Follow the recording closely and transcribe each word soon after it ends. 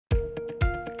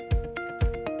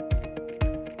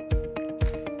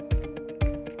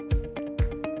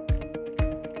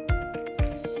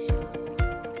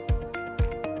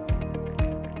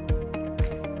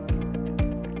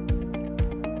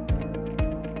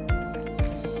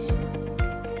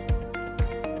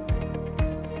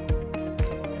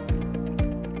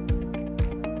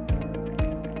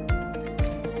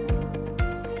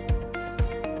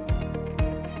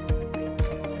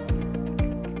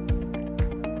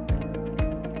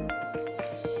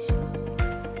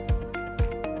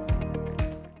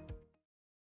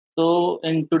So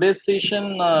in today's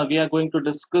session, we are going to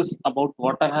discuss about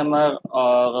water hammer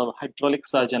or hydraulic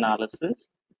surge analysis.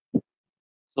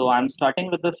 So I'm starting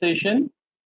with the session.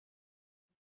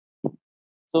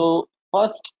 So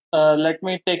first, let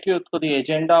me take you through the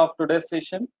agenda of today's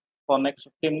session for next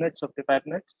 15 minutes, 55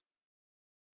 minutes.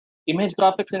 Image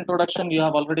graphics introduction, you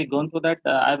have already gone through that.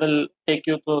 I will take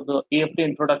you through the AFT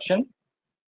introduction.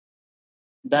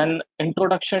 Then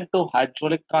introduction to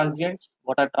hydraulic transients,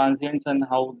 what are transients and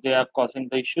how they are causing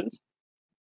the issues.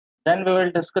 Then we will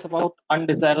discuss about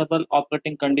undesirable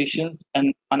operating conditions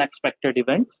and unexpected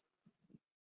events.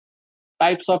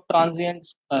 Types of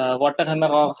transients, water hammer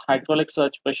or hydraulic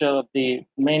surge pressure, the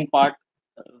main part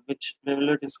which we will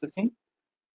be discussing.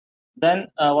 Then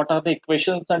what are the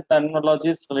equations and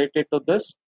terminologies related to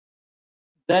this?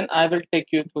 Then I will take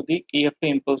you through the AFT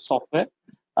Impulse software.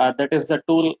 That is the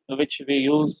tool which we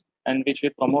use and which we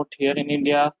promote here in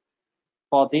India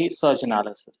for the surge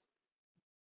analysis.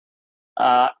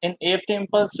 In AFT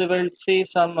Impulse, we will see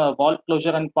some valve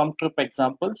closure and pump trip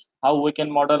examples, how we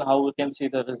can model, how we can see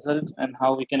the results, and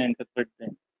how we can interpret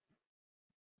them.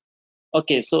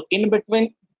 Okay, so in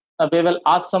between, we will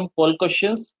ask some poll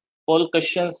questions. Poll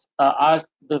questions are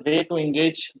the way to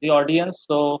engage the audience.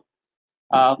 So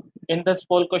in this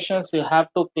poll questions, you have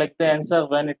to click the answer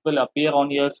when it will appear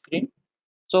on your screen.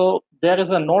 So there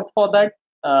is a note for that.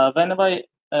 Whenever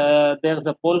there is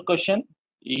a poll question,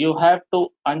 you have to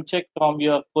uncheck from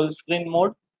your full screen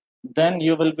mode. Then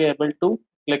you will be able to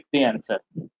click the answer.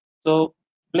 So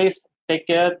please take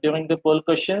care during the poll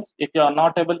questions. If you are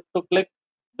not able to click,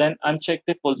 then uncheck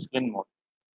the full screen mode.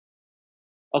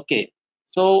 Okay,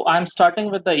 so I'm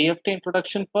starting with the AFT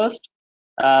introduction first.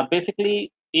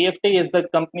 Basically, AFT is the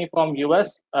company from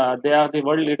US. They are the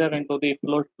world leader into the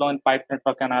fluid flow and pipe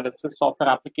network analysis software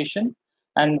application.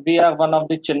 And we are one of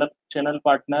the channel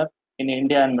partner in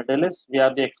India and Middle East. We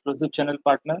are the exclusive channel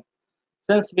partner.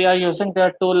 Since we are using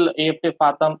their tool AFT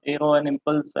Fathom, Aero and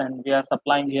Impulse, and we are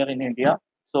supplying here in India,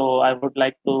 so I would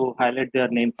like to highlight their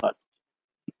name first.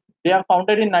 They are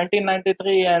founded in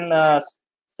 1993, and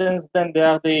since then they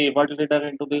are the world leader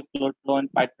into the fluid flow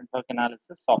and pipe network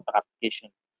analysis software application.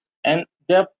 And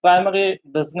their primary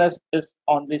business is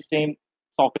on the same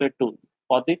software tools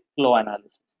for the flow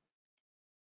analysis.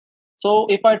 So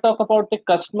if I talk about the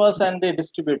customers and the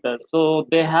distributors, so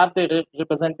they have the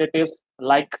representatives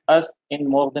like us in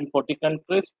more than 40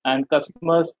 countries and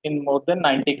customers in more than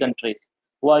 90 countries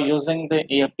who are using the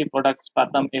AFT products,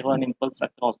 Fathom, Aero, and Impulse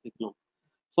across the globe.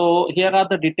 So here are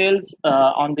the details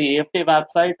on the AFT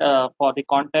website for the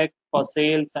contact, for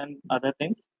sales, and other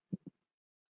things.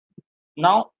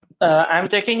 Now I'm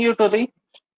taking you to the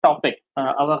topic,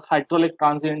 our hydraulic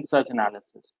transient surge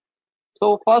analysis.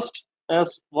 So first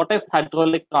is what is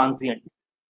hydraulic transients?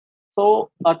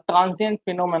 So a transient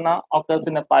phenomena occurs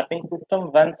in a piping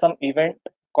system when some event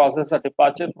causes a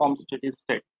departure from steady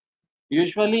state.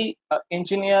 Usually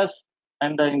engineers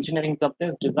and the engineering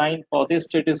companies design for these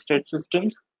steady state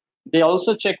systems. They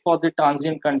also check for the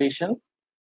transient conditions.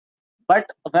 But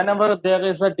whenever there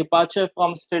is a departure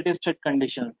from steady state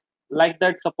conditions, like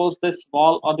that, suppose this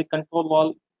valve or the control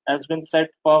valve has been set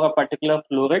for a particular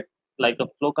flow rate, like a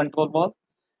flow control valve,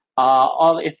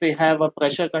 or if we have a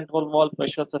pressure control valve,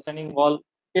 pressure sustaining valve,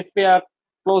 if we are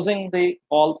closing the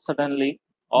valve suddenly,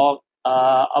 or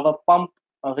our pump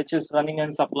which is running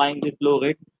and supplying the flow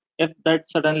rate, if that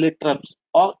suddenly trips,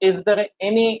 or is there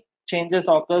any changes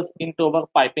occurs into our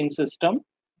piping system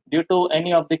due to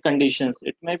any of the conditions?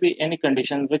 It may be any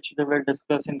condition which we will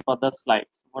discuss in further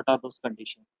slides. What are those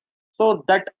conditions? So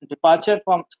that departure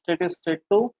from steady state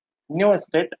to new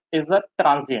state is a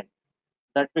transient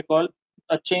that we call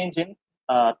a change in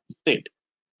state.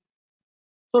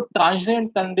 So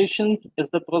transient conditions is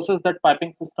the process that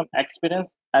piping system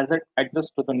experience as it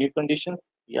adjusts to the new conditions.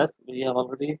 Yes, we have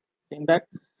already seen that.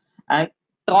 And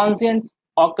transients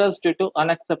occurs due to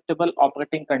unacceptable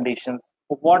operating conditions.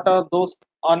 What are those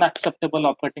unacceptable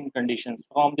operating conditions?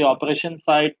 From the operation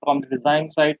side, from the design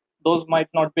side, those might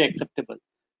not be acceptable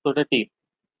to the team.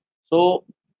 So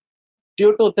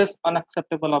due to this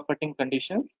unacceptable operating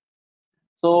conditions,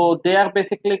 so they are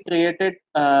basically created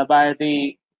by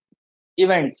the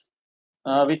events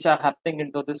which are happening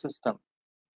into the system.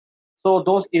 So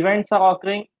those events are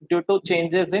occurring due to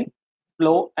changes in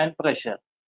flow and pressure.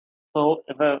 So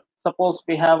if suppose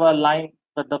we have a line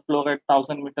that the flow rate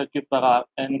 1000 meter cube per hour,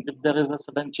 and if there is a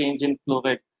sudden change in flow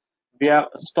rate, we are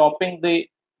stopping the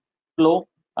flow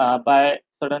by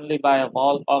suddenly by a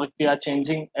valve, or if we are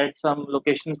changing at some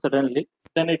location suddenly,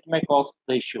 then it may cause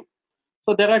the issue.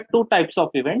 So there are two types of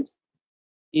events.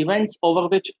 Events over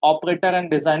which operator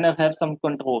and designer have some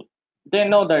control. They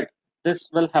know that this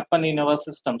will happen in our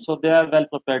system, so they are well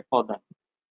prepared for them.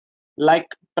 Like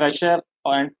pressure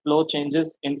and flow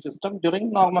changes in system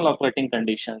during normal operating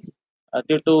conditions,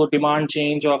 due to demand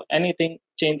change or anything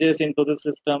changes into the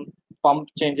system, pump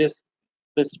changes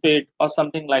the speed or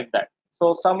something like that.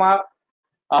 So some are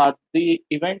the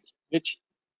events which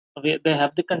they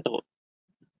have the control,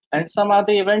 and some are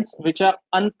the events which are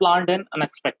unplanned and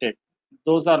unexpected.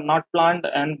 Those are not planned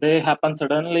and they happen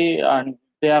suddenly and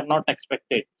they are not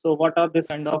expected. So what are this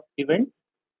kind of events?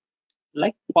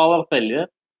 Like power failure.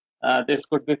 This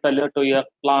could be failure to your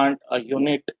plant, a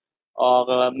unit,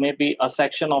 or maybe a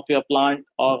section of your plant,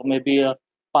 or maybe a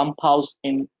pump house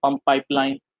in pump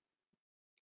pipeline.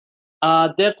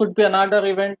 There could be another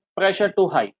event, pressure too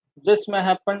high. This may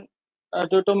happen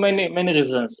due to many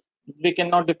reasons. We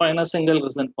cannot define a single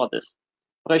reason for this.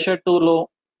 Pressure too low,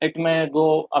 it may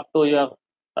go up to your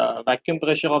vacuum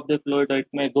pressure of the fluid. It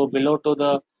may go below to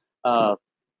the uh,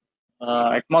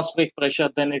 atmospheric pressure.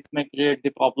 Then it may create the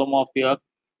problem of your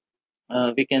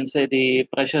we can say the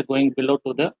pressure going below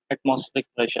to the atmospheric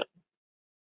pressure.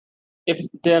 If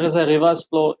there is a reverse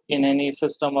flow in any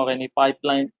system or any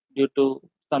pipeline due to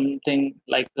something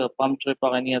like a pump trip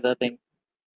or any other thing,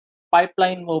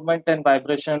 pipeline movement and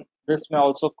vibration, this may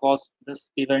also cause these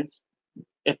events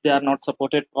if they are not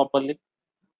supported properly.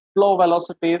 Flow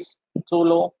velocity is too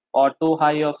low or too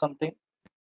high or something.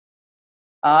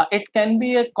 It can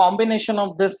be a combination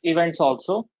of these events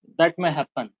also that may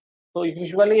happen. So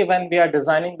usually when we are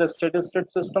designing the steady state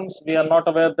systems, we are not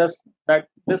aware that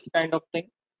this kind of thing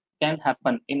can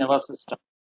happen in our system.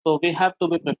 So we have to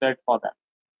be prepared for that.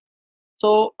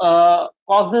 So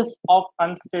causes of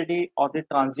unsteady or the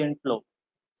transient flow.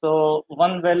 So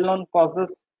one well-known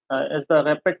causes is the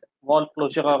rapid valve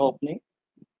closure or opening.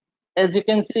 As you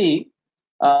can see,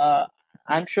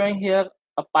 I'm showing here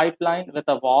a pipeline with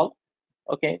a valve.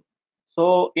 Okay,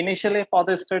 so initially for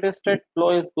the steady state, flow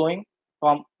is going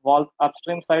from valve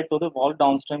upstream side to the valve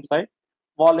downstream side.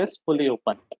 Valve is fully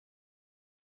open.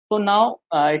 So now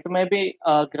it may be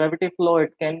a gravity flow,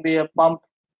 it can be a pump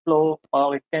flow,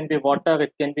 or it can be water,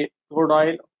 it can be crude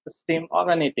oil, steam,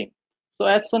 or anything. So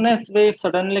as soon as we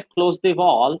suddenly close the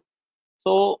valve,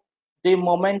 so the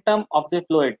momentum of the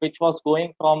fluid, which was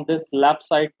going from this left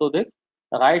side to this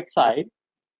right side,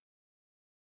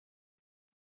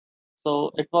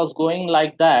 so it was going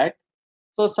like that.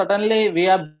 So suddenly we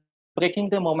are breaking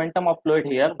the momentum of fluid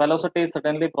here. Velocity is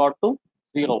suddenly brought to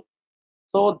 0.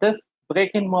 So this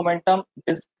break in momentum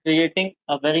is creating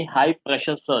a very high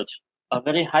pressure surge. A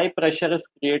very high pressure is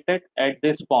created at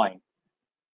this point.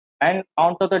 And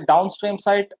onto the downstream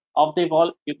side of the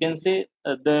valve, you can see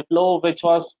the flow which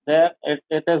was there,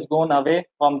 it has gone away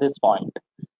from this point.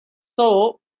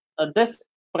 So this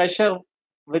pressure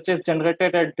which is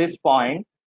generated at this point,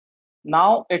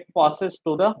 now it passes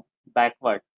to the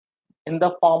backward in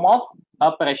the form of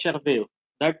a pressure wave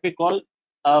that we call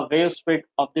a wave speed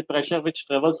of the pressure which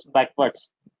travels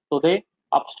backwards to the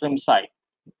upstream side,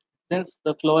 since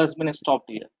the flow has been stopped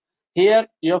here. Here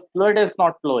your fluid is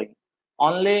not flowing,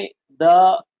 only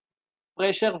the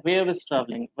pressure wave is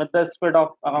traveling with the speed of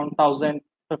around 1000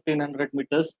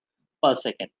 meters per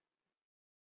second.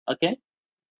 Okay,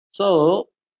 so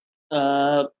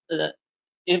uh,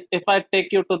 if I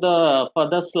take you to the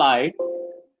further slide,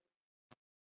 oh,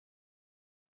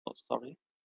 sorry.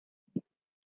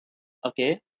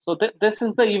 Okay, so this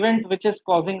is the event which is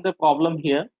causing the problem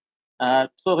here.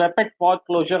 So rapid valve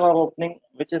closure or opening,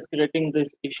 which is creating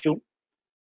this issue.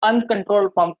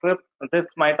 Uncontrolled pump trip, this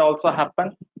might also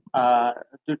happen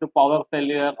due to power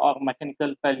failure or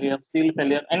mechanical failure, seal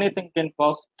failure, anything can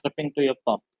cause tripping to your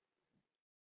pump.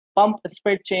 Pump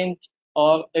speed change,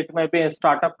 or it may be a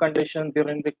startup condition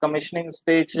during the commissioning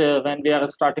stage when we are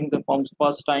starting the pumps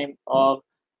first time, or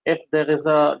if there is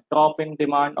a drop in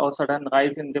demand or sudden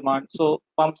rise in demand, so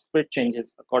pump speed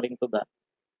changes according to that.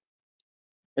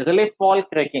 Relief valve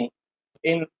cracking.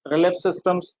 In relief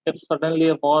systems, if suddenly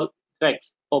a valve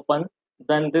cracks open,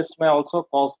 then this may also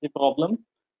cause the problem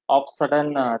of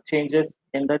sudden changes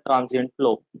in the transient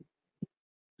flow.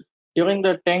 During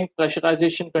the tank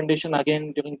pressurization condition,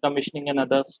 again during commissioning and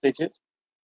other stages,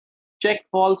 check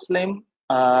valve slim.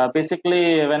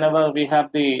 Basically, whenever we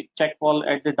have the check valve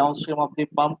at the downstream of the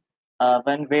pump,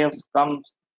 when waves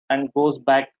comes and goes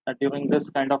back during this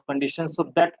kind of condition, so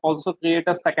that also create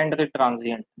a secondary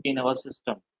transient in our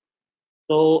system.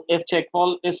 So if check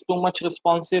valve is too much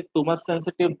responsive, too much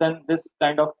sensitive, then this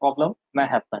kind of problem may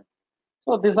happen.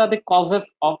 So these are the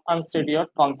causes of unsteady or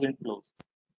transient flows.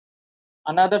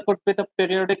 Another could be the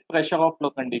periodic pressure of flow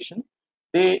condition.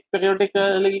 The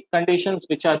periodically conditions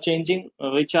which are changing,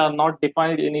 which are not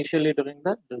defined initially during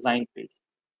the design phase.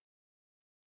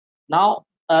 Now,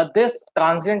 this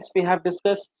transients we have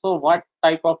discussed. So, what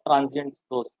type of transients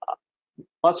those are?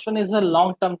 First one is the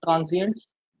long-term transients.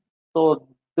 So,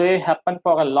 they happen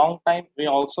for a long time. We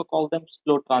also call them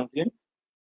slow transients.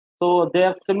 So,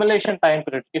 their simulation time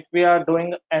period. If we are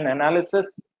doing an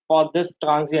analysis for this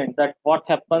transient, that what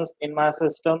happens in my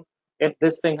system if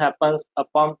this thing happens, a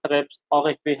pump trips, or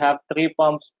if we have three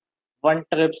pumps, one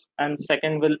trips and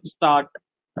second will start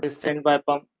the standby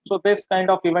pump. So, this kind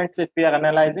of events if we are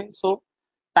analyzing. So,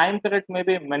 time period may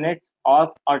be minutes,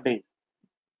 hours, or days.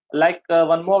 Like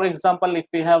one more example, if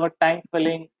we have a tank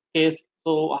filling case,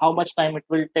 so how much time it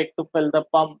will take to fill the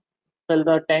pump, fill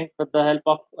the tank with the help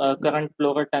of current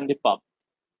flow rate and the pump.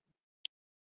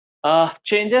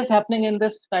 Changes happening in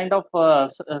this kind of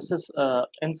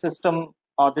in system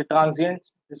or the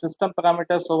transients, the system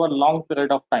parameters over long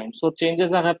period of time. So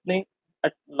changes are happening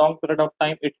at long period of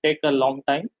time. It take a long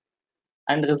time,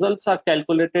 and results are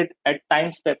calculated at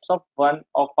time steps of 1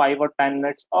 or 5 or 10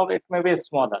 minutes, or it may be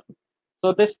smaller.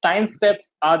 So these time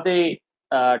steps are the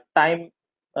time,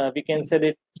 we can say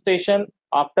the station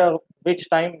after which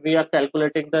time we are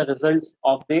calculating the results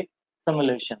of the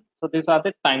simulation. So these are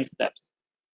the time steps.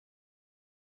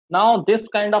 Now this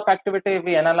kind of activity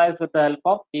we analyze with the help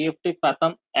of AFT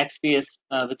Pattern XTS,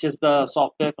 which is the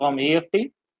software from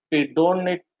AFT. We don't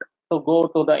need to go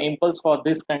to the Impulse for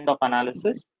this kind of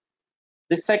analysis.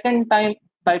 The second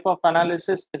type of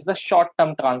analysis is the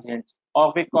short-term transients,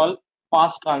 or we call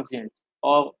fast transients,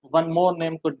 or one more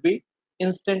name could be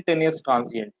instantaneous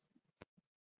transients.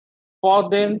 For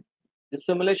them, the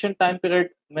simulation time period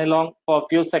may long for a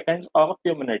few seconds or a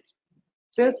few minutes.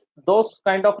 Since those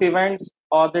kind of events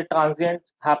or the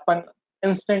transients happen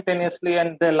instantaneously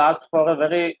and they last for a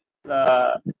very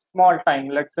small time,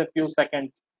 let's say few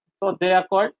seconds, so they are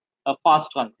called a fast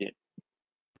transient.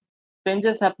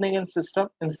 Changes happening in system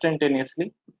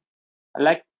instantaneously,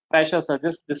 like pressure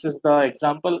surges. This is the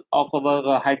example of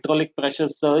our hydraulic pressure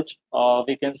surge, or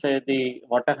we can say the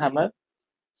water hammer.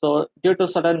 So due to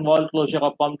sudden valve closure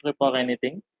or pump trip or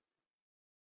anything,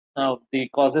 the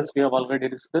causes we have already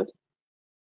discussed.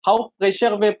 How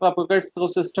pressure wave propagates through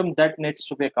system, that needs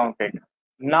to be accounted.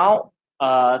 Now,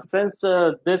 since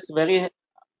this very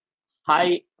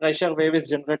high pressure wave is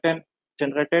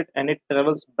generated and it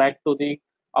travels back to the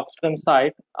upstream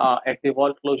side at the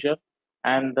valve closure,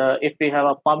 and if we have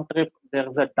a pump trip, there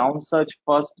is a down surge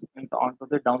first onto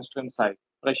the downstream side.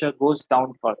 Pressure goes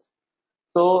down first.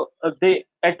 So they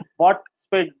at what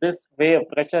speed this wave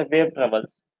pressure wave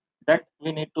travels, that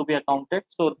we need to be accounted.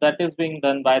 So that is being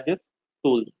done by these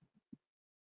tools.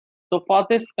 So for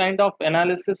this kind of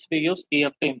analysis, we use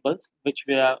AFT Impulse, which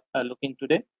we are looking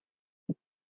today.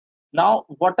 Now,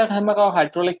 water hammer or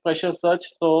hydraulic pressure surge.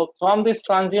 So from these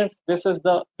transients, this is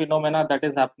the phenomena that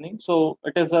is happening. So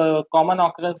it is a common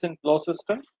occurrence in flow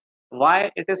system.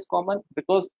 Why it is common?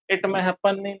 Because it may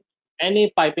happen in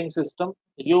any piping system.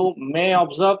 You may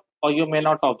observe or you may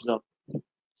not observe.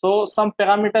 So some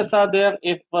parameters are there.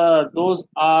 If those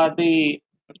are the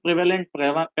prevalent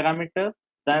parameter,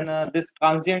 then this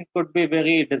transient could be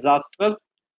very disastrous,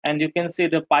 and you can see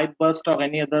the pipe burst or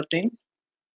any other things.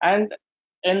 And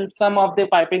in some of the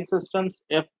piping systems,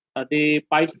 if the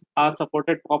pipes are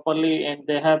supported properly and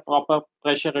they have proper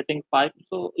pressure rating pipe,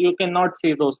 so you cannot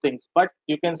see those things, but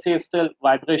you can see still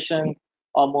vibration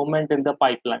or movement in the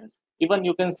pipelines. Even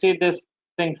you can see this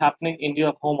thing happening in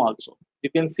your home also. You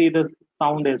can see this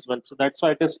sound as well. So that's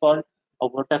why it is called a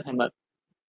water hammer.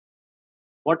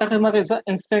 Water hammer is an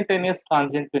instantaneous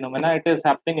transient phenomena. It is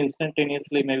happening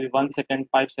instantaneously, maybe 1 second,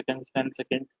 5 seconds, 10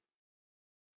 seconds.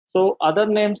 So other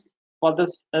names for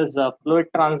this is fluid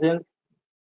transients,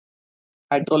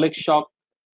 hydraulic shock,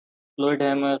 fluid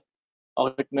hammer,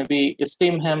 or it may be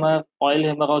steam hammer, oil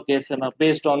hammer, or gas hammer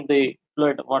based on the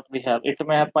fluid what we have. It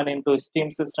may happen into steam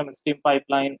system, steam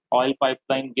pipeline, oil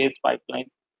pipeline, gas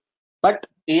pipelines. But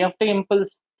EFT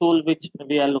Impulse tool which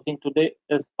we are looking today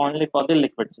is only for the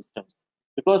liquid systems,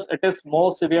 because it is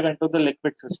more severe into the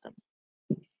liquid system.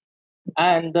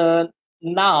 And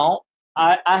now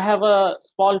I have a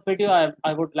small video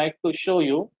I would like to show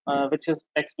you, which is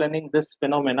explaining this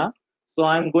phenomena. So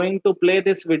I'm going to play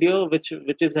this video, which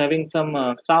is having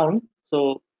some sound.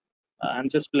 So I'm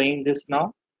just playing this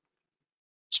now.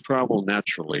 Travel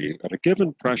naturally at a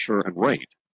given pressure and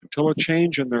rate until a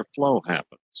change in their flow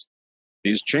happens.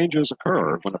 These changes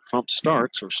occur when a pump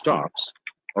starts or stops,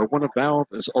 or when a valve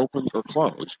is opened or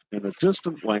closed in a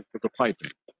distant length of the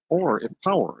piping, or if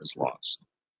power is lost.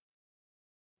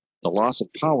 The loss of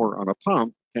power on a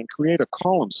pump can create a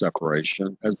column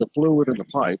separation as the fluid in the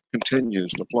pipe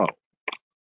continues to flow.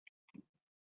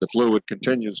 The fluid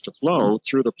continues to flow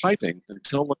through the piping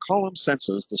until the column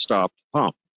senses the stopped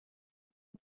pump.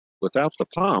 Without the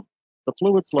pump, the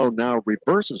fluid flow now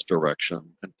reverses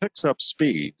direction and picks up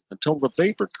speed until the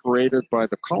vapor created by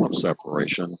the column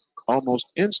separation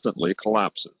almost instantly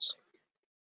collapses.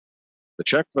 The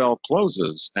check valve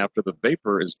closes after the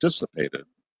vapor is dissipated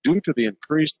due to the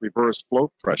increased reverse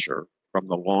flow pressure from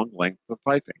the long length of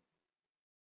piping.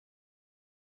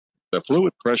 The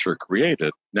fluid pressure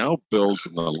created now builds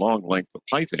in the long length of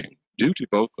piping due to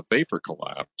both the vapor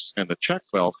collapse and the check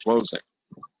valve closing.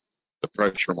 The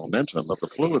pressure momentum of the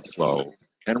fluid flow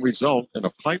can result in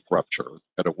a pipe rupture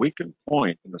at a weakened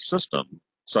point in the system,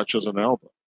 such as an elbow.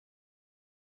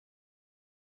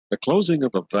 The closing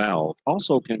of a valve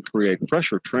also can create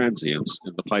pressure transients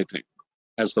in the piping.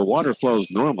 As the water flows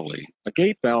normally, a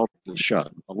gate valve is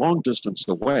shut a long distance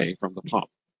away from the pump.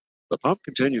 The pump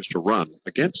continues to run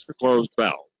against the closed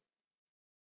valve.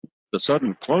 The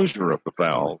sudden closure of the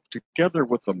valve, together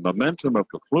with the momentum of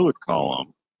the fluid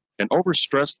column, can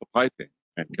overstress the piping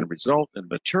and can result in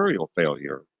material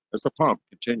failure as the pump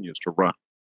continues to run.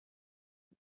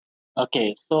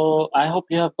 Okay, so I hope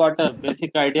you have got a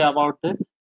basic idea about this.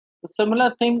 A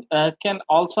similar thing can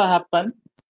also happen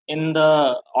in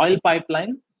the oil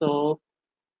pipelines. So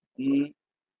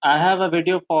I have a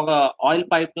video for oil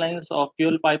pipelines or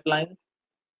fuel pipelines.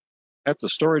 At the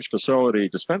storage facility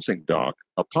dispensing dock,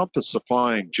 a pump is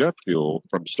supplying jet fuel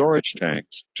from storage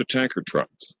tanks to tanker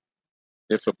trucks.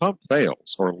 If the pump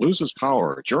fails or loses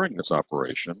power during this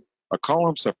operation, a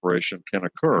column separation can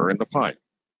occur in the pipe.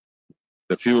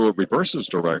 The fuel reverses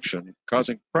direction,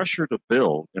 causing pressure to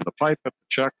build in the pipe at the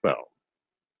check valve.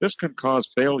 This can cause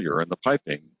failure in the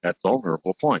piping at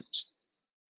vulnerable points.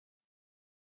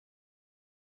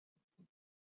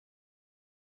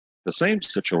 The same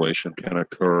situation can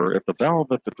occur if the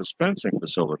valve at the dispensing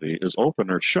facility is open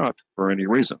or shut for any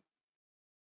reason.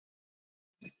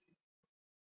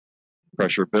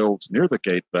 Pressure builds near the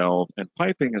gate valve and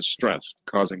piping is stressed,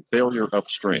 causing failure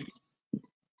upstream.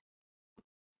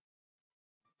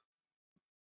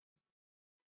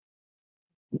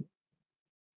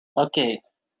 Okay,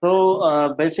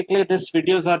 so basically these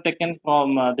videos are taken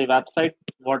from the website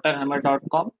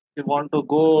waterhammer.com. If you want to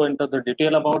go into the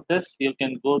detail about this, you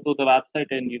can go to the website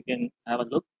and you can have a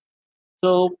look.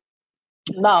 So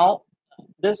now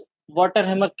this water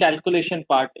hammer calculation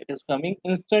part, it is coming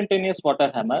instantaneous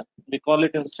water hammer. We call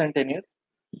it instantaneous.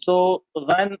 So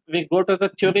when we go to the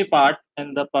theory part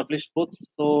in the published books,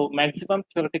 so maximum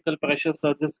theoretical pressure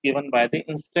surge is given by the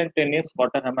instantaneous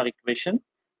water hammer equation.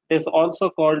 It is also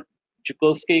called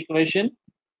Joukowsky equation.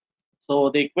 So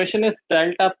the equation is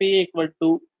delta P equal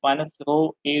to minus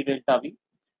rho A delta V.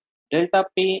 Delta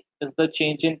P is the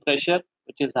change in pressure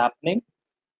which is happening,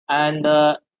 and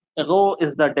rho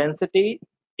is the density,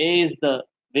 A is the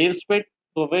wave speed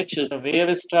through which the wave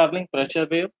is traveling, pressure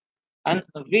wave, and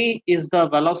V is the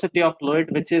velocity of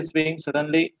fluid which is being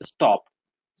suddenly stopped.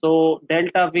 So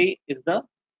delta V is the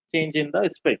change in the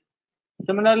speed.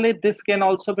 Similarly, this can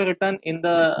also be written in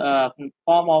the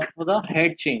form of the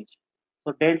head change.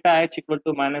 So delta H equal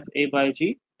to minus A by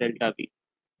G delta V.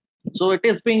 So it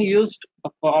is being used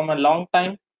from a long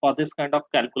time for this kind of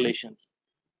calculations.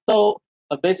 So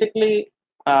basically,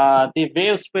 the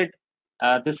wave speed,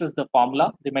 this is the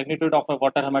formula. The magnitude of a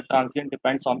water hammer transient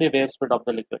depends on the wave speed of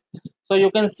the liquid. So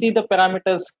you can see the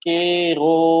parameters K,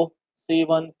 rho,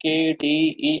 C1, K, D,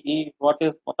 E. What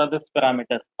are these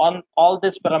parameters? On all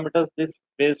these parameters, this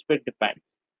wave speed depends.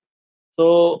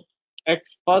 So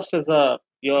it's first is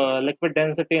your liquid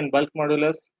density and bulk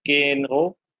modulus K in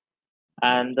rho,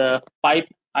 and the pipe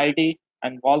ID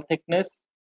and wall thickness.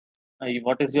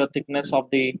 What is your thickness of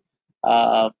the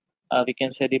we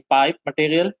can say the pipe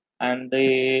material, and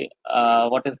the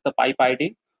what is the pipe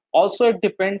ID. Also it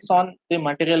depends on the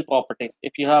material properties.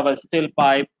 If you have a steel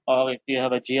pipe or if you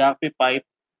have a GRP pipe,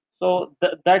 so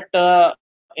that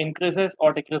increases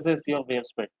or decreases your wave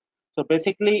speed. So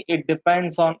basically it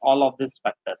depends on all of these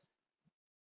factors.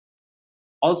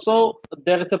 Also,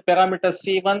 there is a parameter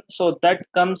C1, so that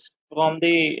comes from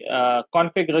the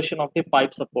configuration of the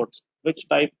pipe supports, which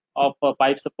type of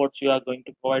pipe supports you are going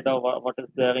to provide or what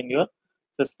is there in your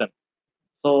system.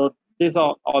 So these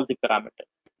are all the parameters.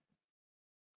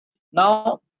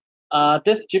 Now,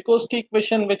 this Joukowsky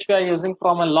equation, which we are using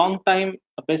from a long time,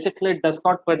 basically does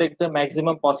not predict the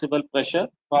maximum possible pressure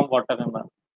from water hammer,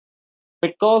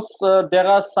 because there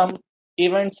are some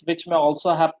events which may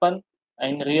also happen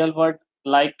in real world,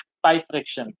 like pipe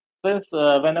friction. Since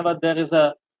whenever there is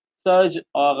a surge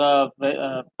or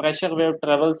a pressure wave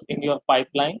travels in your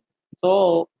pipeline,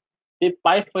 so the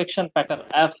pipe friction factor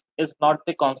F is not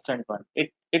the constant one.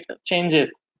 It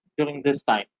changes during this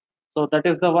time. So that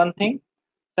is the one thing.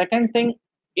 Second thing,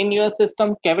 in your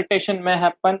system, cavitation may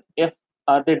happen if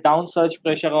the down surge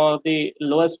pressure or the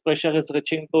lowest pressure is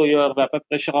reaching to your vapor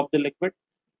pressure of the liquid,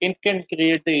 it can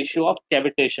create the issue of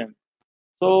cavitation.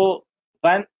 So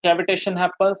when cavitation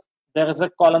happens, there is a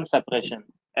column separation.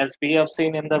 As we have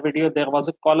seen in the video, there was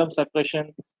a column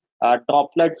separation.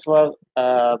 Droplets were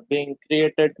being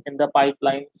created in the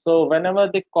pipeline. So whenever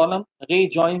the column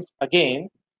rejoins again,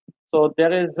 so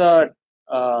there is a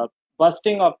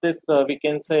bursting of this, we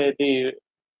can say the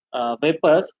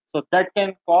vapors. So that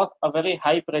can cause a very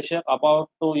high pressure about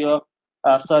to your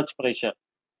surge pressure.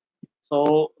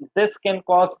 So this can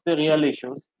cause the real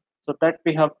issues. So that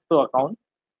we have to account.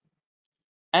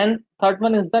 And third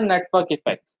one is the network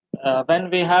effect. When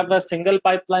we have a single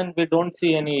pipeline, we don't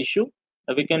see any issue.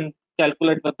 We can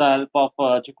calculate with the help of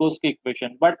Joukowsky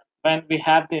equation. But when we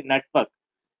have the network,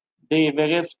 the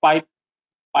various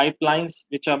pipelines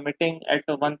which are meeting at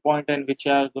one point and which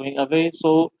are going away.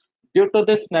 So due to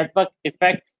this network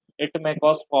effects, it may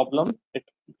cause problem.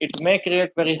 It may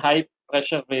create very high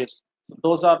pressure waves.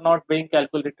 Those are not being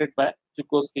calculated by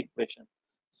Joukowsky equation.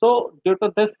 So due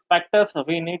to these factors,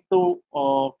 we need to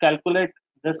calculate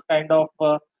this kind of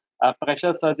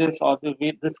pressure surges or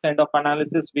this kind of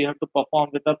analysis we have to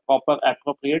perform with a proper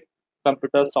appropriate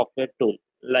computer software tool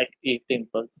like AFT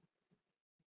Impulse.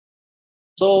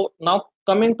 So now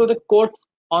coming to the codes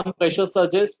on pressure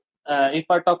surges, if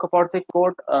I talk about the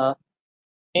code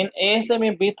in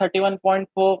ASME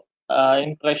B31.4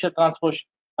 in pressure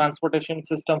transportation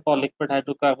system for liquid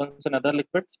hydrocarbons and other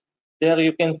liquids, there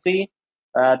you can see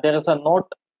there is a note.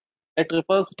 It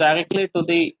refers directly to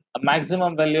the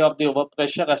maximum value of the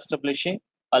overpressure, establishing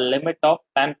a limit of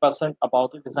 10%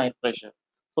 above the design pressure.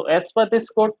 So as per this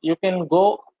code, you can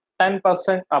go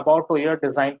 10% above to your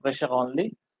design pressure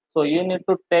only. So you need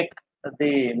to take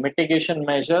the mitigation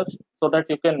measures so that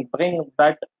you can bring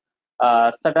that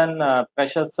sudden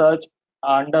pressure surge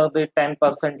under the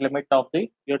 10% limit of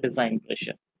the your design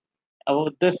pressure.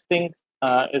 This things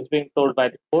is being told by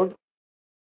the code.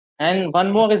 And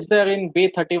one more is there in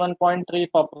B31.3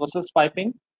 for process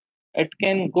piping. It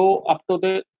can go up to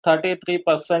the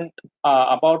 33%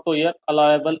 about to your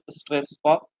allowable stress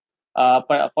for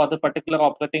the particular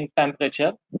operating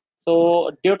temperature.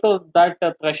 So due to that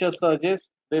pressure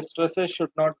surges, the stresses should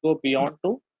not go beyond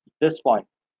to this point.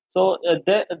 So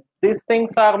these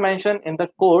things are mentioned in the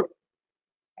code.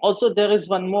 Also, there is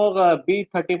one more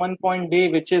B31.D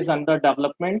which is under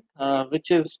development,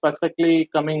 which is specifically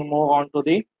coming more onto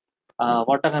the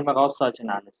water hammer or surge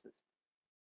analysis.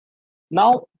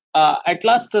 Now, at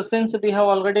last, since we have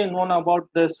already known about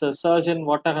this surge in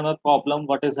water hammer problem,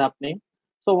 what is happening?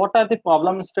 So, what are the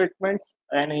problem statements?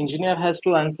 An engineer has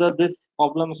to answer this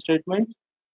problem statements.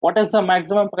 What is the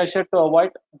maximum pressure to avoid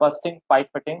bursting pipe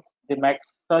fittings? The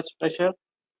max surge pressure.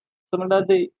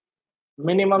 Similarly,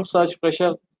 minimum surge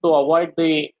pressure to avoid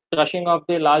the crushing of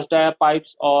the large dia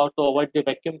pipes or to avoid the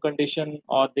vacuum condition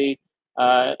or the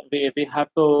we have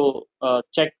to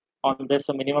check on this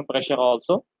minimum pressure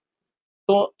also.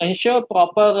 So ensure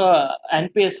proper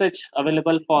NPSH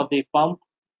available for the pump,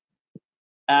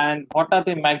 and what are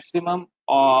the maximum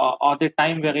or the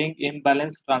time varying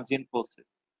imbalance transient forces.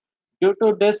 Due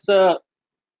to this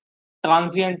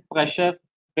transient pressure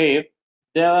wave,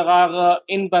 there are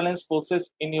imbalance forces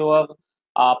in your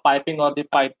piping or the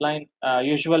pipeline,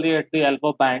 usually at the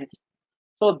elbow bands.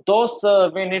 So those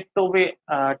we need to be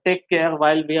take care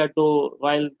while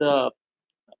while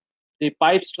the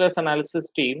pipe stress analysis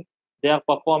team, they are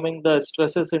performing the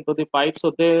stresses into the pipe,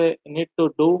 so they need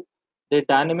to do the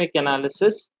dynamic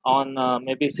analysis on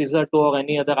maybe scissor 2 or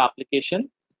any other application.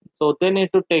 So they need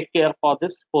to take care for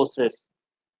this process.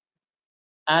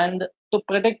 And to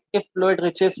predict if fluid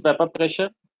reaches vapor pressure,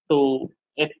 to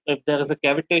if there is a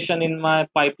cavitation in my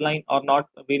pipeline or not,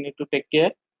 we need to take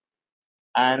care.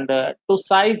 And to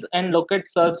size and locate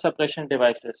surge suppression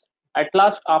devices. At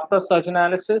last, after surge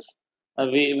analysis,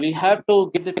 we have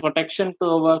to give the protection to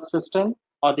our system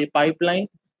or the pipeline.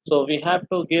 So we have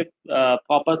to give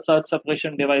proper surge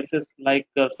suppression devices like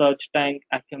surge tank,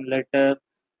 accumulator,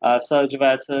 surge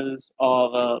vessels,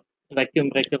 or vacuum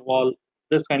breaker valve,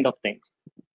 this kind of things.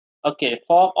 Okay,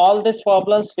 for all these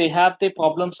problems, we have the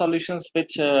problem solutions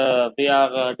which we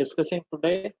are discussing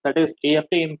today. That is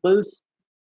AFT Impulse.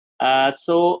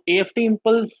 So AFT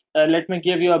Impulse, let me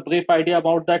give you a brief idea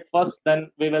about that first, then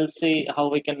we will see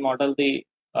how we can model the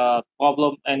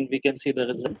problem and we can see the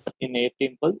results in AFT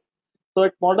Impulse. So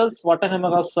it models water hammer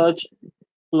or surge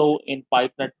flow in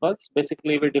pipe networks.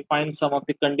 Basically, we define some of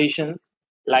the conditions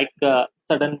like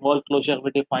sudden valve closure.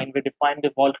 We define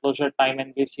the valve closure time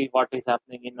and we see what is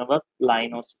happening in our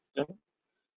line or system.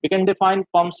 We can define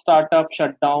pump startup,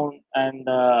 shutdown, and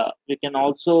we can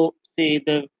also see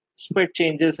the speed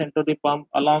changes into the pump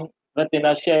along with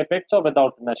inertia effects or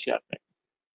without inertia effects.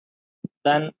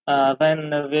 Then when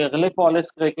the relief wall is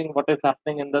cracking, what is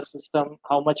happening in the system,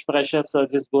 how much pressure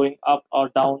surge is going up or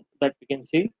down, that we can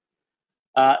see.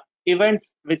 Uh,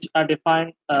 Events which are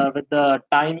defined with the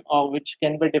time or which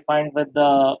can be defined with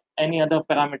the any other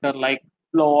parameter like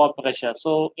flow or pressure.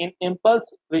 So in impulse,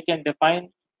 we can define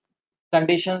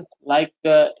conditions like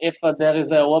if there is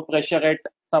a overpressure at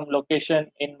some location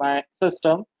in my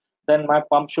system, then my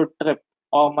pump should trip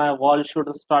or my valve should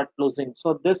start losing.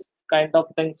 So this kind of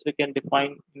things we can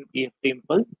define in EFT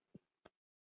impulse.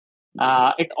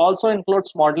 It also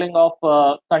includes modeling of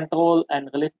control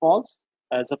and relief valves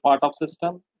as a part of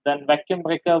system. Then vacuum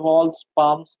breaker valves,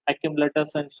 pumps,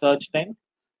 accumulators, and surge tanks.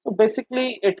 So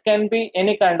basically, it can be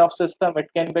any kind of system. It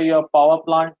can be your power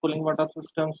plant cooling water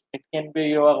systems. It can be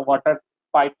your water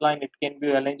pipeline. It can be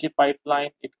LNG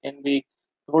pipeline. It can be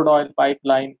crude oil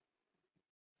pipeline.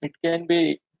 It can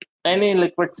be any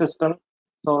liquid system.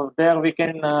 So there we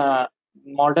can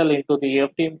model into the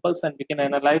AFT impulse and we can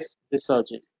analyze the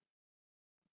surges.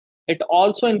 It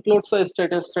also includes a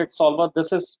steady state solver.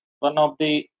 This is one of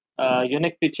the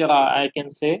unique feature I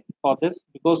can say for this,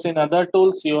 because in other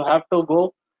tools you have to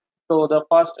go to the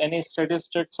first any steady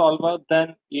state solver,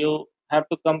 then you have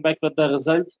to come back with the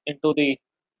results into the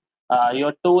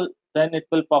your tool, then it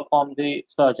will perform the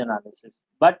surge analysis.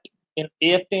 But in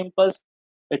AFT Impulse,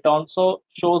 it also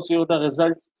shows you the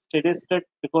results steady state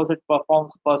because it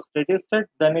performs first steady state,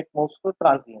 then it moves to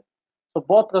transient. So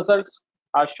both results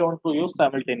are shown to you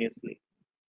simultaneously.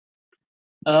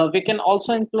 We can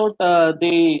also include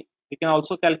we can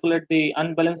also calculate the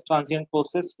unbalanced transient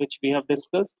forces which we have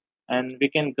discussed, and we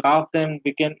can graph them.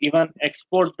 We can even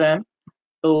export them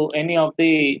to any of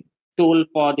the tool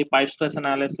for the pipe stress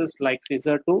analysis like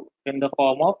Caesar2 in the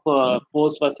form of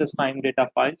force versus time data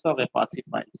files or FRC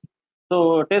files.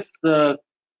 So it is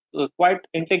quite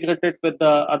integrated with the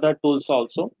other tools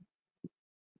also.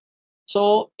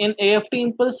 So in AFT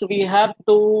Impulse, we have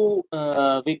to,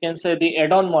 we can say the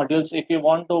add-on modules. If you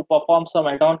want to perform some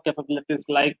add-on capabilities,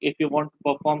 like if you want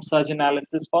to perform surge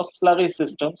analysis for slurry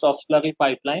systems or slurry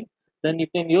pipeline, then you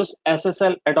can use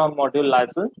SSL add-on module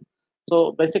license.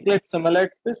 So basically it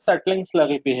simulates the settling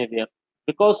slurry behavior,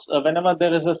 because whenever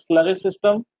there is a slurry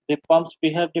system, the pumps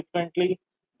behave differently.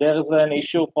 There is an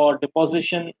issue for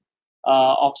deposition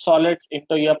of solids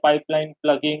into your pipeline,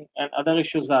 plugging, and other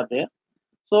issues are there.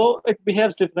 So it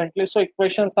behaves differently. So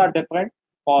equations are different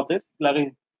for this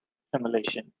slurry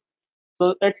simulation.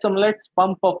 So it simulates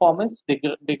pump performance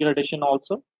degradation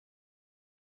also.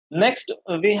 Next,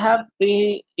 we have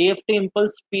the AFT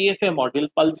Impulse PFA module,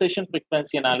 pulsation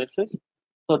frequency analysis.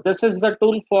 So this is the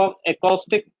tool for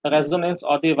acoustic resonance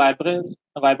or the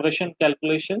vibration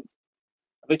calculations,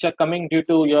 which are coming due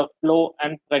to your flow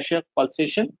and pressure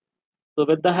pulsation. So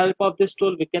with the help of this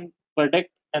tool, we can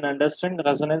predict and understand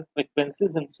resonance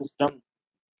frequencies in system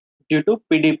due to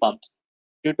PD pumps.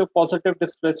 Due to positive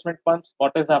displacement pumps,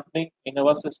 what is happening in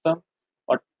our system,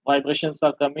 what vibrations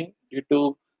are coming due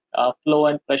to flow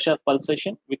and pressure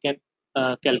pulsation, we can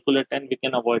calculate and we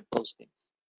can avoid those things.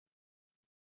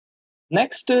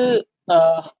 Next,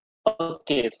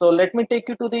 okay, so let me take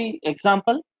you to the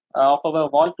example of our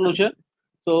wall closure.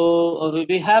 So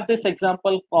we have this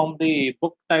example from the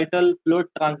book title Fluid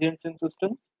Transients in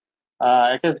Systems.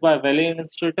 It is by Valley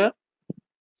Institute.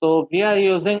 So we are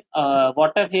using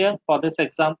water here for this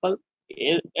example.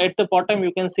 At the bottom,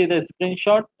 you can see the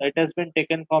screenshot. It has been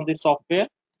taken from the software.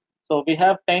 So we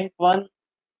have tank one,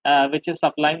 which is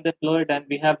supplying the fluid, and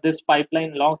we have this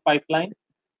pipeline, long pipeline.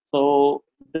 So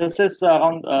this is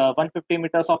around 150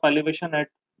 meters of elevation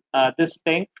at this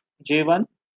tank J1,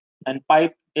 and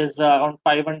pipe is around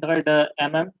 500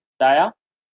 dia,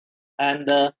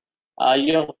 and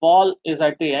your wall is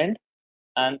at the end,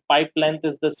 and pipe length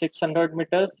is the 600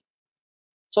 meters.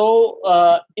 So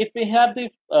if we have the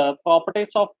properties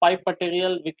of pipe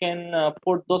material, we can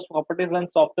put those properties and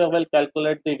software will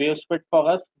calculate the wave speed for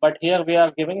us. But here we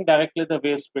are giving directly the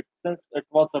wave speed since it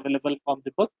was available from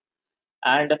the book.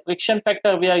 And the friction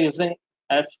factor we are using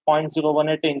as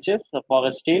 0.018 inches for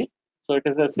a steel. So it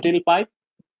is a steel pipe.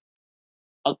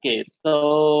 Okay,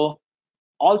 so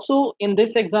also in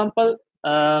this example,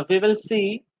 we will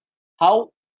see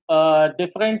how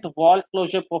different wall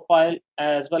closure profile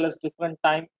as well as different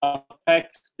time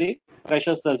affects the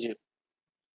pressure surges.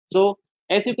 So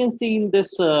as you can see in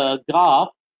this graph,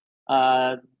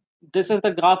 uh, this is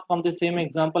the graph from the same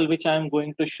example which I am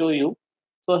going to show you.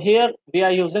 So here we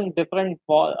are using different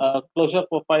closure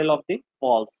profile of the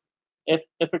walls. If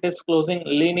it is closing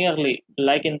linearly,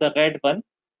 like in the red one,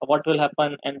 what will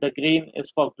happen? And the green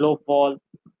is for globe wall,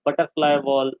 butterfly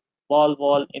wall,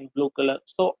 wall in blue color.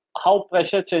 So how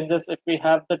pressure changes if we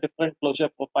have the different closure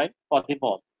profile for the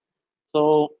ball.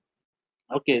 So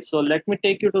okay, so let me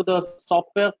take you to the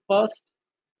software first.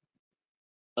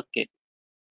 Okay,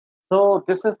 so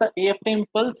this is the AFT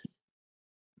Impulse.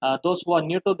 Those who are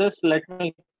new to this, let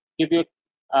me give you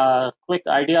a quick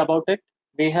idea about it.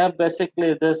 We have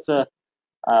basically this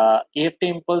AFT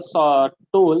Impulse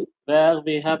tool where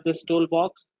we have this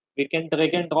toolbox. We can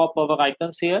drag and drop our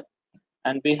icons here,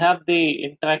 and we have the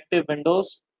interactive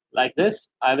windows like this.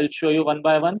 I will show you one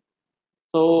by one.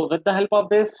 So with the help of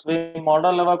this, we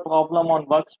model our problem on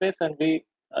workspace and we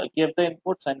give the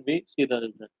inputs and we see the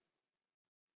results.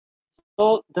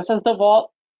 So this is the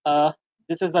wall.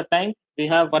 This is the tank. We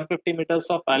have 150 meters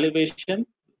of elevation.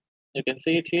 You can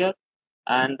see it here.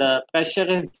 And pressure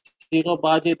is 0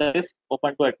 bar G, that is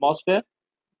open to atmosphere.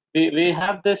 We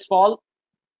have this wall,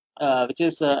 which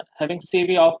is having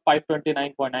CV of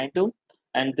 529.92.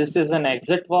 And this is an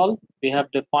exit wall we have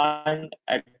defined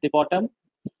at the bottom.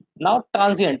 Now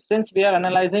transient, since we are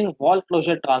analyzing wall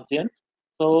closure transients.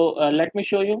 So let me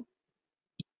show you.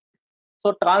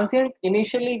 So transient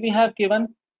initially we have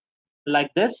given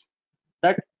like this,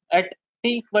 that at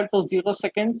t equal to 0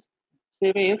 seconds,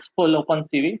 CV is full open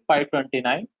CV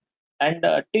 529, and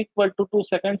t equal to 2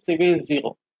 seconds, CV is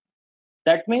 0.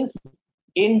 That means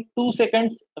in 2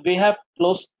 seconds we have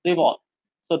closed the wall.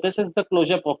 So this is the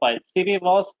closure profile. CV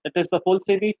was, it is the full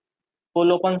CV,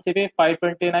 full open CV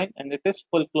 529, and it is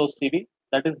full closed CV,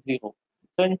 that is 0.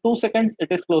 So in 2 seconds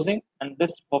it is closing, and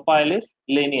this profile is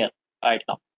linear right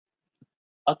now.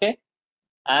 Okay,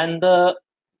 and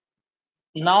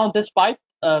now this pipe,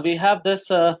 we have this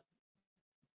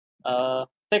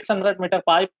 600 meter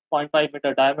pipe, 0.5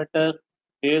 meter diameter,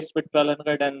 base width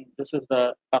 1200, and this is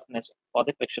the toughness for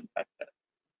the friction factor.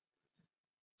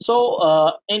 So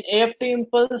in AFT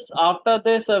Impulse, after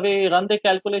this, we run the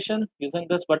calculation using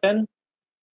this button.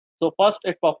 So first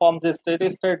it performs the steady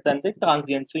state, then the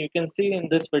transient. So you can see in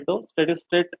this window, steady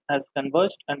state has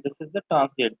converged, and this is the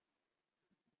transient.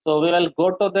 So we will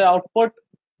go to the output.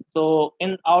 So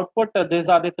in output, these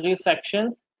are the three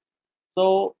sections.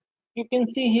 So you can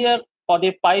see here for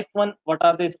the pipe one, what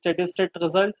are the steady state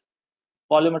results,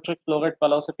 volumetric flow rate,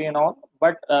 velocity and all,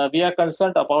 but we are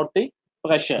concerned about the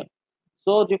pressure.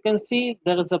 So you can see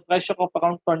there is a pressure of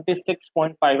around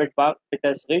 26.58 bar it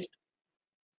has reached.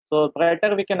 So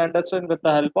better we can understand with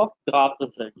the help of graph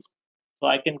results. So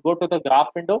I can go to the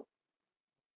graph window.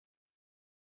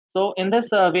 So in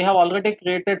this, we have already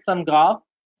created some graph.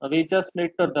 We just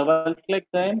need to double click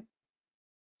them.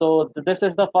 So this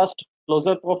is the first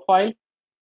closure profile.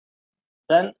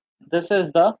 Then this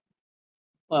is the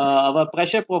our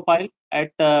pressure profile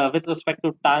at with respect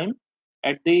to time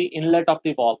at the inlet of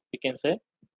the valve, we can say.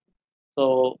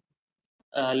 So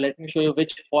let me show you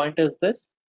which point is this.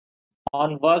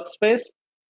 On workspace,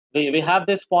 we have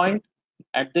this point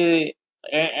at the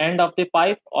end of the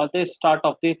pipe or the start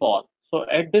of the valve. So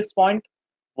at this point,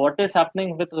 what is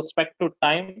happening with respect to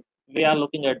time, we are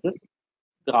looking at this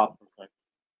graph.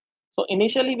 So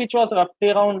initially, which was roughly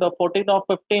around 14 or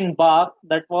 15 bar,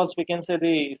 that was, we can say,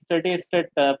 the steady state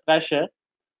pressure.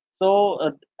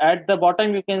 So at the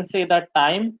bottom, you can see that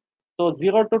time. So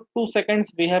 0 to 2 seconds,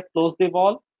 we have closed the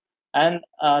valve, and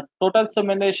total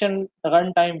simulation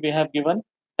run time we have given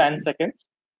 10 seconds.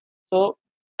 So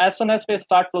as soon as we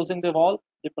start closing the valve,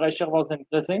 the pressure was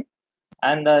increasing,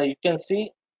 and you can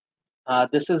see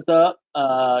this is the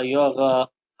your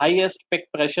highest peak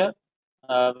pressure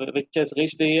which has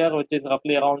reached here, which is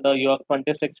roughly around your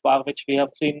 26 bar, which we have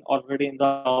seen already in the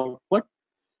output.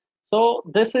 So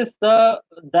this is the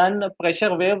then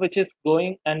pressure wave which is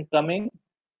going and coming.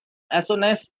 As soon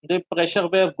as the pressure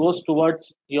wave goes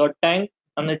towards your tank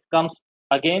and it comes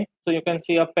again, so you can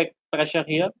see a peak pressure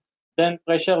here. Then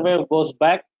pressure wave goes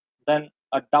back, then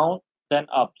down, then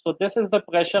up. So this is the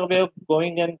pressure wave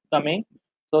going and coming.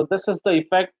 So this is the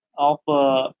effect of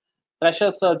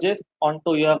pressure surges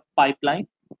onto your pipeline.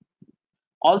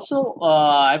 Also,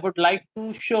 I would like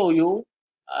to show you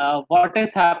what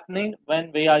is happening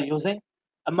when we are using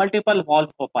multiple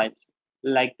valve profiles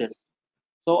like this.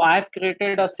 So I have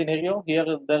created a scenario here.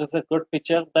 There is a good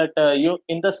picture that you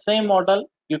in the same model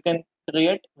you can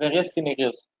create various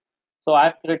scenarios. So I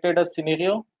have created a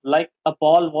scenario like a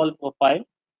ball valve profile.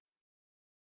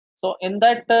 So in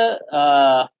that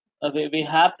we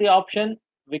have the option,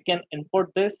 we can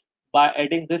input this by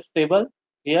adding this table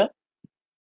here.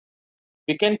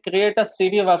 We can create a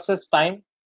CV versus time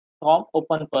from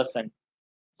open percent.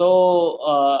 So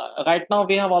right now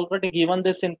we have already given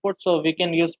this input, so we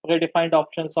can use predefined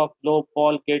options of low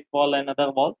wall, gate wall, and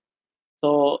other wall.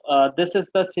 So this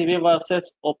is the CV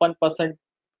versus open percent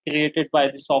created by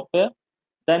the software.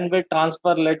 Then we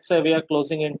transfer, let's say we are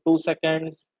closing in 2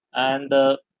 seconds, and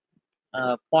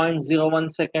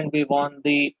 0.01 second we want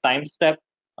the time step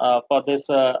for this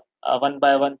one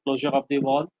by one closure of the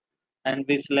wall, and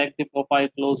we select the profile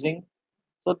closing.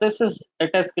 So this is, it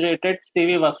has created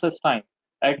CV versus time.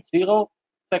 At 0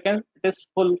 seconds it is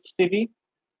full CV,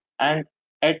 and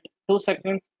at 2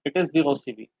 seconds it is 0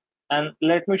 CV. And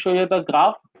let me show you the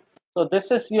graph. So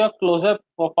this is your closer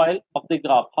profile of the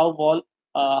graph, how wall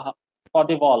for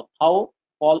the wall, how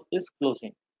wall is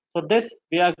closing. So this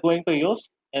we are going to use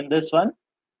in this one.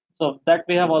 So that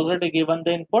we have already given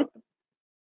the input,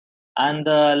 and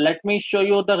let me show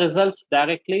you the results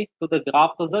directly to the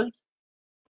graph results.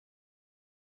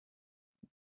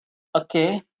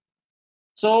 Okay,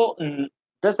 so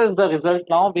this is the result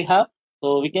now we have.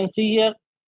 So we can see here,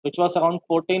 which was around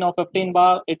 14 or 15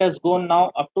 bar, it has gone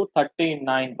now up to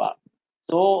 39 bar.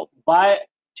 So by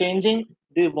changing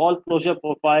the wall closure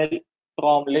profile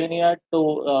from linear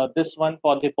to this one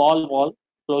for the ball wall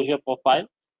closure profile,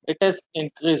 it has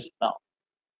increased now.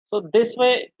 So this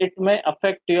way it may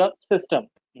affect your system.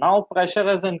 Now pressure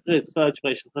has increased, surge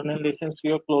pressure, suddenly since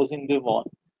you're closing the wall.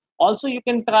 Also you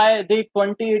can try the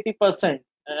 20-80%.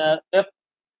 If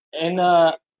in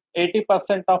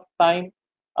 80% of time,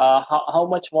 how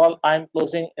much wall I'm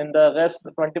closing, in the rest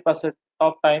 20%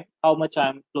 of time, how much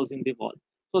I'm closing the wall.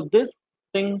 So these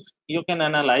things you can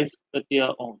analyze with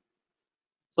your own.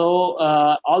 So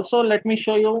also let me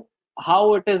show you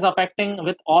how it is affecting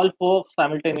with all four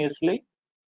simultaneously.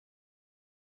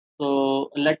 So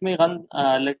let me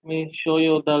show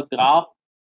you the graph,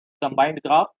 combined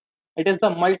graph. It is the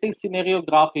multi-scenario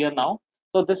graph here now.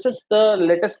 So this is the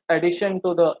latest addition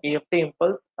to the AFT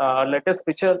Impulse, latest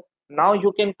feature. Now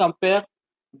you can compare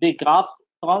the graphs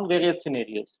from various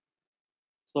scenarios.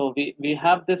 So we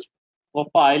have this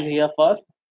profile here first.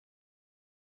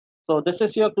 So this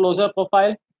is your closer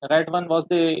profile. Red one was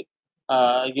the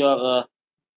your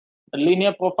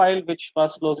linear profile which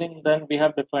was closing. Then we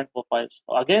have different profiles.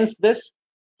 So against this,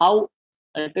 how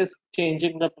it is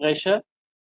changing the pressure.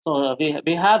 So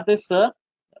we have this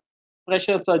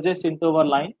pressure surges into our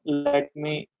line. Let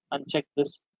me uncheck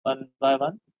this one by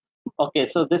one. Okay,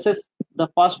 so this is the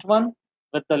first one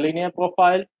with the linear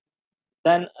profile.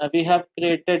 Then we have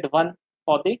created one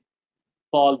for the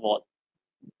ball wall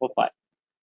profile.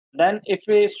 Then if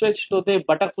we switch to the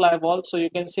butterfly wall, so you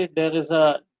can see there is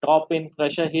a drop in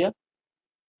pressure here.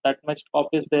 That much drop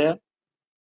is there.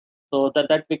 So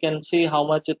that we can see how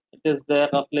much it is there,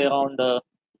 roughly around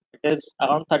it is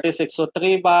around 36. So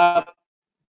 3 bar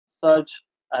surge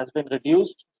has been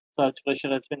reduced, surge pressure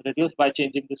has been reduced by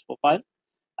changing this profile.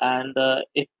 And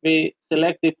if we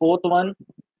select the fourth one,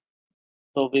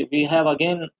 so we have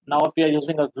again, now if we are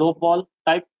using a globe wall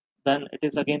type, then it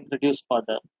is again reduced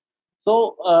further.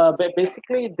 So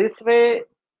basically this way,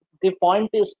 the point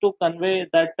is to convey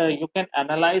that you can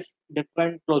analyze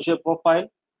different closure profile.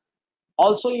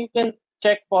 Also you can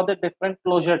check for the different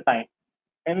closure time.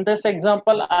 In this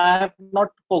example, I have not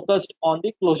focused on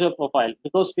the closure profile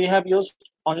because we have used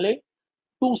only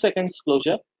 2 seconds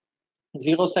closure,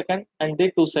 0 second and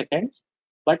the 2 seconds,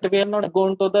 but we are not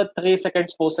going to the 3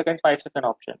 seconds, 4 seconds, 5 second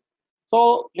option.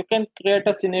 So you can create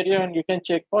a scenario and you can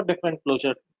check for different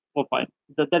closure profile.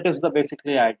 That is the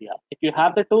basically idea. If you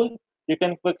have the tool, you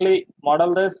can quickly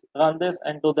model this, run this,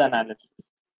 and do the analysis.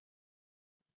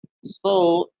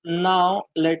 So now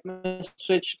let me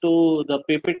switch to the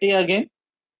PPT again.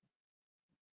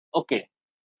 Okay,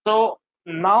 so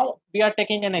now we are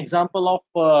taking an example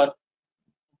of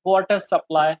water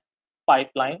supply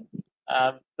pipeline,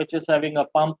 which is having a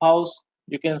pump house.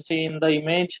 You can see in the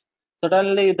image,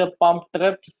 suddenly the pump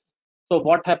trips. So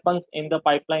what happens in the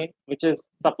pipeline, which is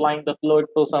supplying the fluid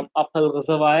to some uphill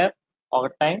reservoir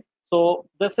or tank? So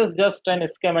this is just an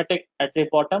schematic at the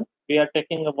bottom. We are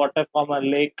taking the water from a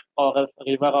lake or a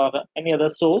river or any other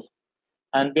source,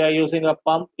 and we are using a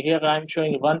pump. Here I'm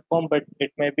showing one pump, but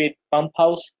it may be pump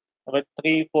house with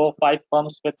 3, 4, 5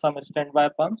 pumps with some standby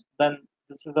pumps. Then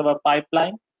this is our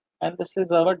pipeline, and this is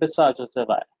our discharge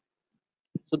reservoir.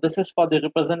 So this is for the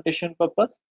representation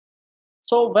purpose.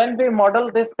 So when we model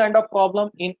this kind of problem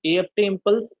in AFT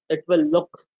Impulse, it will look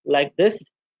like this.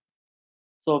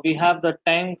 So we have the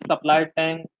tank, supply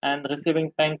tank, and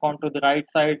receiving tank onto the right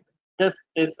side. This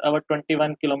is our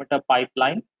 21-kilometer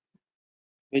pipeline,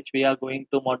 which we are going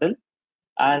to model.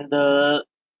 And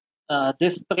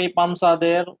these 3 pumps are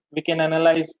there. We can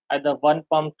analyze either one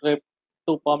pump trip,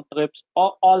 2 pump trips,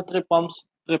 or all 3 pumps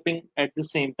tripping at the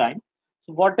same time.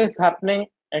 So what is happening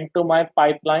into my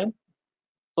pipeline?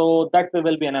 So that we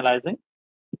will be analyzing.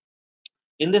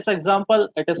 In this example,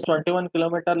 it is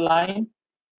 21-kilometer line.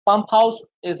 pump house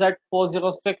is at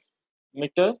 406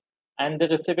 meter, and the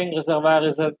receiving reservoir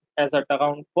is at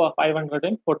around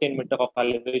 514 meter of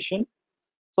elevation.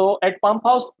 So at pump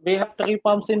house, we have three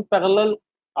pumps in parallel.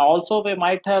 Also, we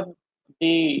might have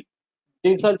the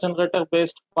diesel generator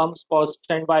based pumps for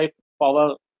standby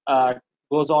power uh,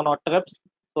 goes on or trips.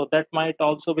 So that might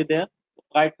also be there.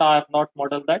 Right now, I have not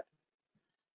modeled that.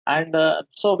 And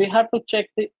so we have to check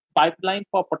the pipeline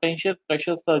for potential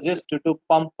pressure surges due to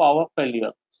pump power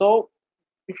failure. So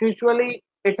usually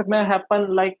it may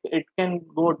happen like it can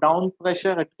go down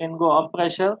pressure, it can go up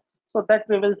pressure. So that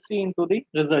we will see into the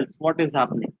results what is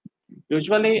happening.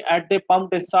 Usually at the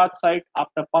pump discharge site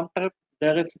after pump trip,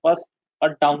 there is first a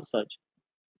down surge.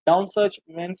 Down surge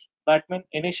means that means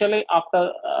initially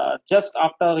after just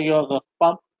after your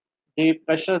pump, the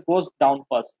pressure goes down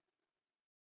first.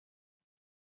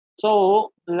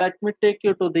 So let me take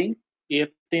you to the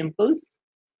AFT impulse.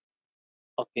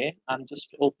 Okay, I'm just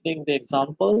opening the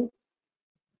example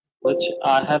which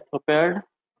I have prepared.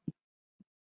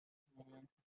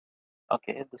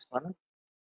 Okay, this one.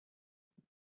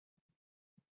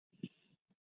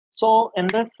 So in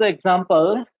this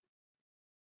example,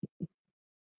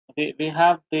 we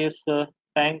have this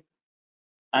tank,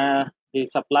 the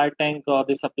supply tank or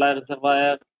the supply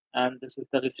reservoir, and this is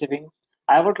the receiving.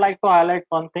 I would like to highlight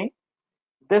one thing.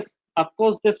 This, of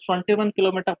course, this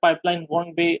 21-kilometer pipeline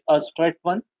won't be a straight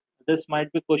one. This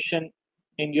might be question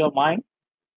in your mind.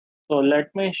 So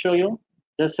let me show you.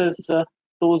 This is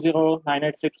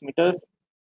 20986 meters.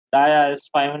 Dia is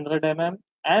 500 mm,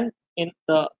 and in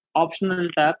the optional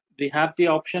tab, we have the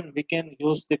option we can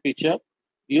use the feature,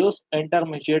 use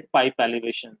intermediate pipe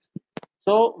elevations.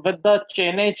 So with the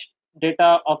chainage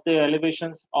data of the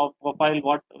elevations of profile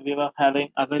what we were having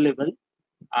available,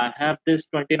 I have this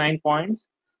 29 points.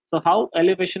 So how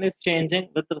elevation is changing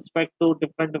with respect to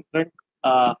different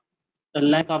uh,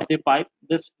 length of the pipe,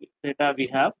 this data we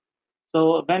have.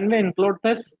 So when we include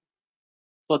this,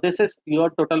 so this is your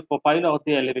total profile or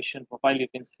the elevation profile you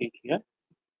can see here.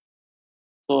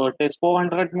 So it is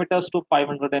 400 meters to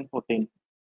 514.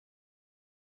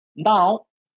 Now,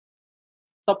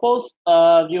 suppose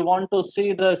you want to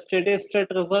see the steady state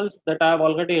results that I have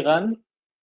already run.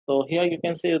 So here you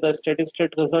can see the steady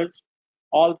state results.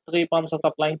 All three pumps are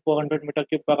supplying 400 meter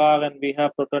cube per hour, and we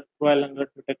have total 1200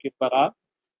 meter cube per hour.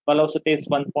 Velocity is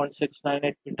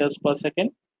 1.698 meters per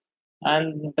second,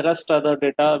 and the rest other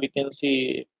data we can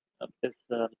see is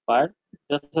required.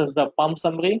 This is the pump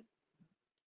summary.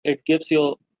 It gives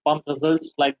you pump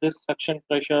results like this: suction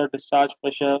pressure, discharge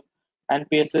pressure, and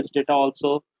PSH data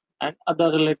also, and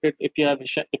other related. If you have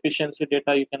efficiency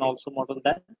data, you can also model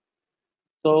that.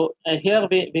 So here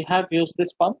we have used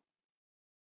this pump.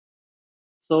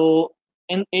 So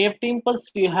in AFT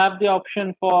Impulse, you have the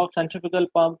option for centrifugal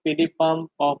pump, PD pump,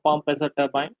 or pump as a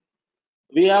turbine.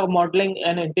 We are modeling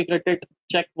an integrated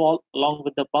check valve along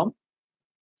with the pump.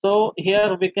 So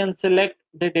here we can select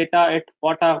the data at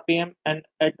what RPM and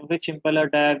at which impeller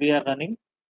dia we are running.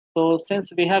 So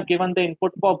since we have given the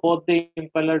input for both the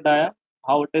impeller dia,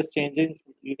 how it is changing,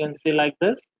 you can see like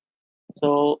this.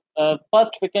 So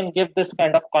first we can give this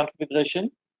kind of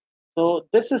configuration. So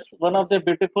this is one of the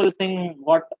beautiful thing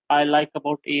what I like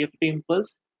about AFT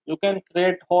Impulse. You can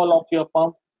create whole of your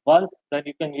pump once, then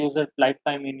you can use it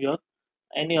lifetime in your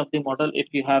any of the model if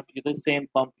you have the same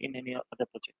pump in any other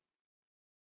project.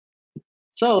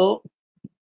 So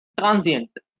transient.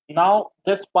 Now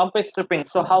this pump is stripping.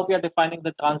 So how we are defining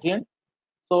the transient?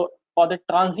 So for the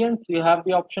transients, you have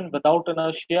the option without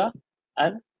inertia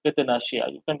and with inertia.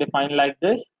 You can define like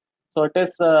this. So it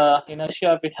is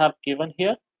inertia we have given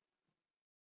here.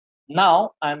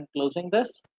 Now I'm closing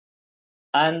this.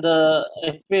 And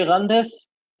if we run this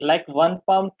like one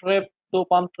pump trip, two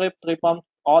pump trip, three pump,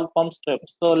 all pump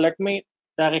strips. So let me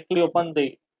directly open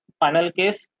the final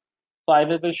case. So I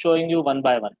will be showing you one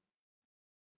by one.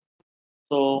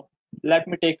 So let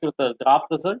me take you to the graph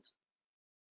results.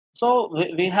 So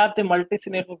we have the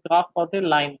multi-scenario graph for the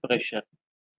line pressure.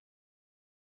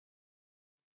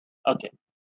 Okay.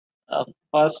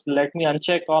 First, let me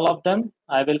uncheck all of them.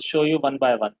 I will show you one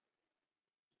by one.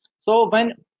 So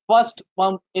when first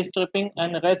pump is stripping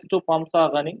and rest two pumps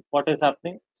are running, what is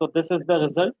happening? So this is the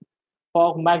result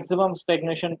for maximum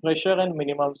stagnation pressure and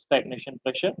minimum stagnation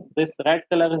pressure. This red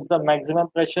color is the maximum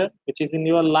pressure, which is in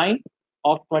your line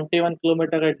of 21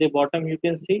 kilometer at the bottom. You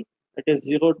can see it is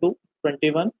 0 to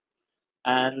 21,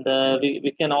 and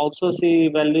we can also see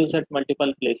values at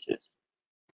multiple places.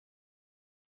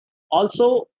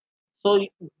 Also, so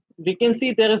we can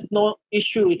see there is no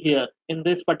issue here in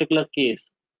this particular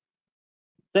case.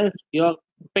 Since your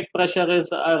peak pressure is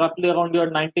roughly around your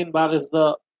 19 bar is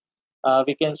the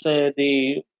we can say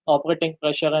the operating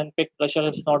pressure and peak pressure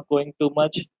is not going too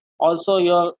much. Also,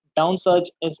 your down surge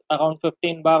is around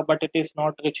 15 bar, but it is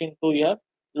not reaching to your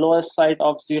lowest side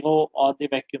of 0 or the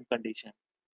vacuum condition.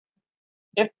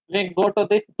 If we go to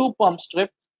the two pump strip,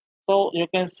 so you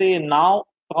can see now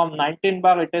from 19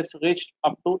 bar it is reached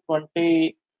up to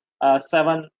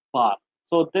 27 bar.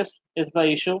 So this is the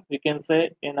issue we can say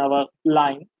in our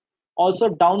line. Also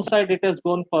downside it has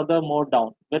gone further more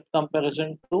down with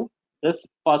comparison to this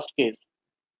first case.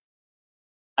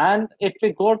 And if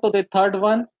we go to the third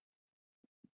one,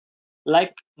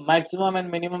 like maximum and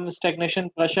minimum stagnation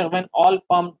pressure when all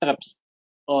pump trips.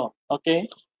 Oh, okay.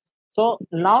 So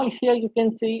now here you can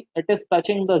see it is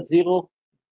touching the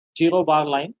zero bar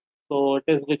line. So it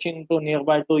is reaching to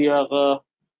nearby to your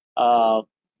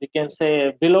we can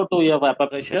say below to your vapor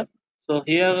pressure. So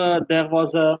here there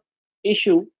was a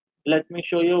issue. Let me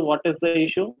show you what is the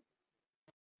issue.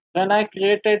 When I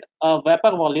created a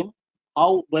vapor volume,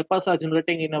 how vapors are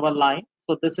generating in our line.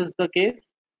 So this is the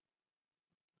case.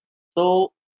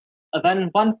 So when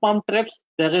one pump trips,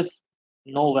 there is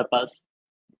no vapors.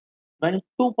 When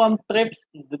two pump trips,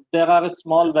 there are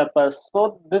small vapors.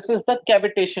 So this is the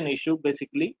cavitation issue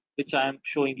basically, which I am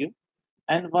showing you.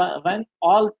 And when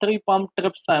all three pump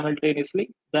trips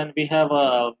simultaneously, then we have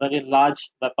a very large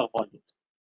vapor volume.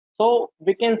 So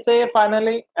we can say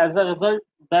finally, as a result,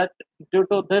 that due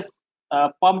to this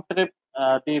pump trip,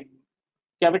 the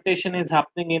cavitation is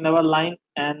happening in our line,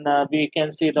 and we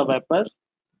can see the vapors.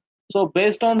 So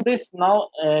based on this, now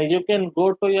you can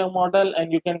go to your model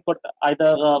and you can put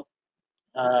either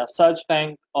surge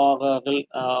tank or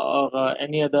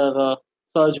any other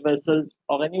surge vessels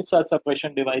or any surge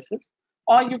suppression devices,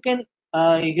 or you can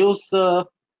use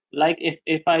like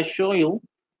if I show you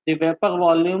the vapor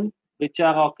volume which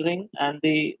are occurring and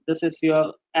the this is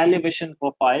your elevation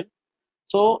profile.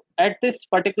 So at this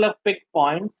particular peak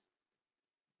points,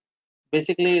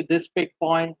 basically this peak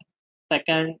point,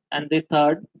 second and the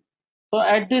third, so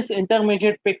at this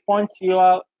intermediate peak points, you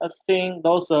are seeing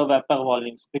those vapor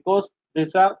volumes because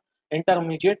these are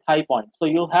intermediate high points. So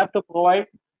you have to provide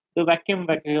the vacuum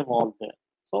breaker wall there.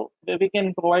 So we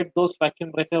can provide those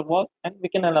vacuum breaker wall and we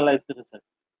can analyze the result.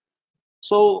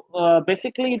 So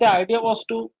basically the idea was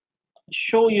to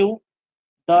show you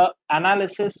the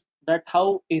analysis that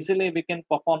how easily we can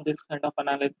perform this kind of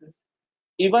analysis.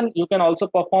 Even you can also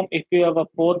perform if you have a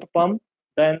fourth pump,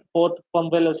 then fourth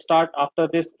pump will start after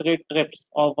these three trips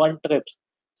or one trips.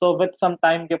 So with some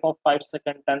time gap of 5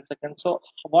 seconds, 10 seconds. So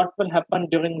what will happen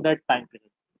during that time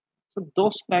period? So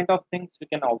those kind of things we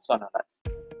can also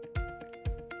analyze.